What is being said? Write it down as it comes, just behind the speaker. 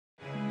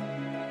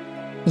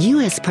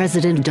U.S.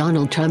 President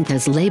Donald Trump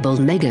has labeled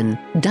Meghan,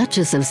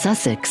 Duchess of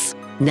Sussex,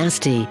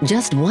 nasty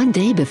just one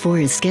day before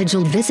his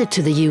scheduled visit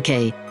to the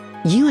UK.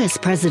 U.S.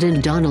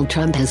 President Donald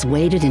Trump has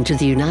waded into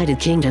the United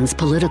Kingdom's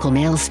political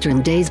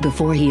maelstrom days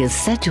before he is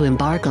set to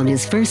embark on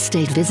his first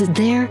state visit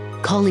there,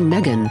 calling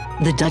Meghan,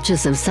 the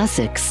Duchess of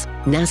Sussex,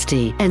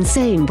 nasty and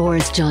saying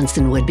Boris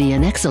Johnson would be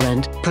an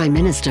excellent Prime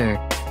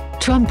Minister.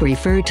 Trump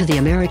referred to the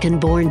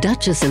American-born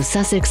Duchess of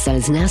Sussex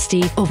as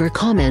nasty over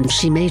comments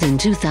she made in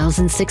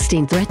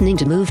 2016 threatening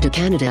to move to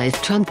Canada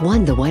if Trump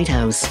won the White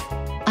House.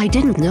 "I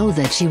didn't know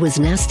that she was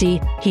nasty,"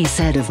 he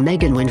said of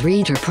Meghan when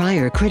read her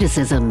prior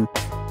criticism.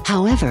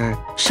 However,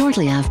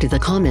 shortly after the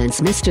comments,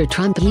 Mr.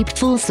 Trump heaped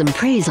fulsome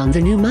praise on the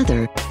new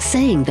mother,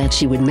 saying that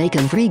she would make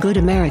a very good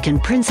American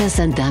princess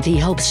and that he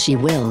hopes she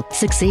will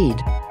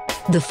succeed.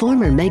 The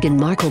former Meghan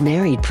Markle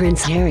married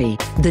Prince Harry,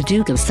 the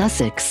Duke of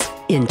Sussex,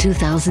 in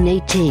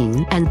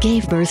 2018 and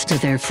gave birth to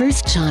their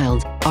first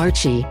child,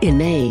 Archie, in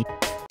May.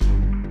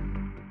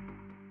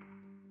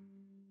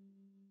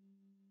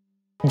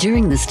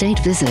 During the state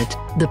visit,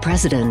 the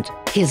president,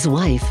 his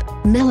wife,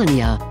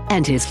 Melania,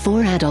 and his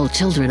 4 adult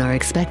children are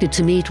expected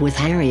to meet with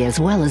Harry as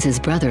well as his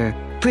brother,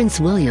 Prince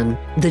William,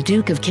 the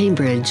Duke of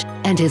Cambridge,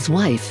 and his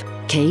wife,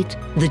 Kate,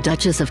 the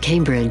Duchess of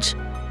Cambridge.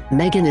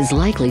 Meghan is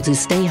likely to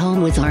stay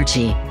home with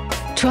Archie.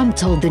 Trump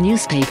told the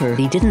newspaper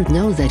he didn't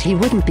know that he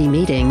wouldn't be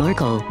meeting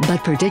Markle,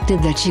 but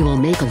predicted that she will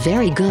make a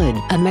very good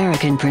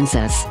American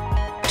princess.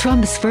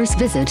 Trump's first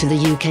visit to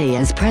the UK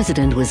as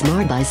president was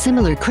marred by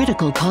similar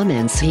critical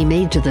comments he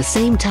made to the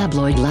same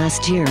tabloid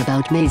last year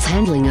about May's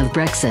handling of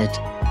Brexit.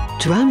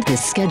 Trump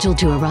is scheduled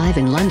to arrive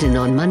in London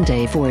on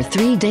Monday for a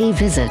 3-day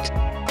visit.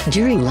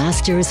 During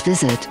last year's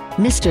visit,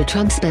 Mr.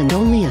 Trump spent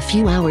only a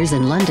few hours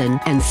in London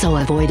and so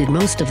avoided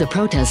most of the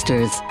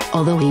protesters,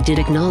 although he did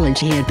acknowledge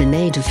he had been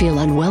made to feel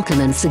unwelcome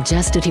and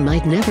suggested he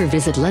might never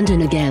visit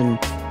London again.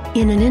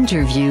 In an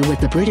interview with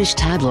the British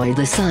tabloid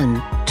The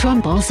Sun,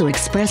 Trump also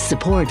expressed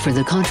support for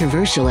the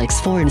controversial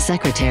ex-foreign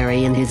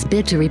secretary in his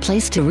bid to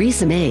replace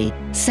Theresa May,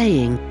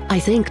 saying, "I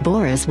think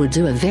Boris would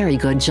do a very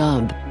good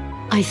job.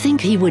 I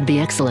think he would be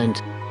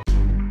excellent."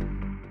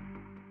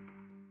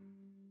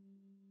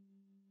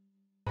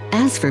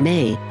 As for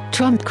May,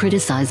 Trump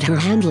criticized her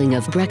handling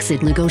of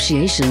Brexit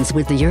negotiations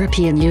with the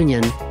European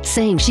Union,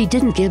 saying she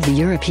didn't give the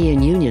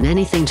European Union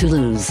anything to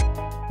lose.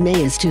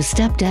 May is to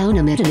step down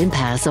amid an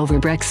impasse over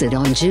Brexit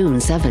on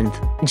June 7,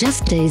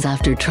 just days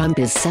after Trump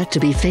is set to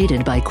be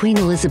feted by Queen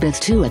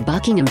Elizabeth II at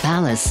Buckingham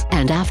Palace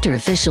and after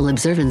official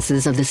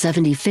observances of the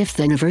 75th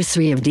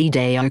anniversary of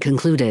D-Day are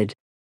concluded.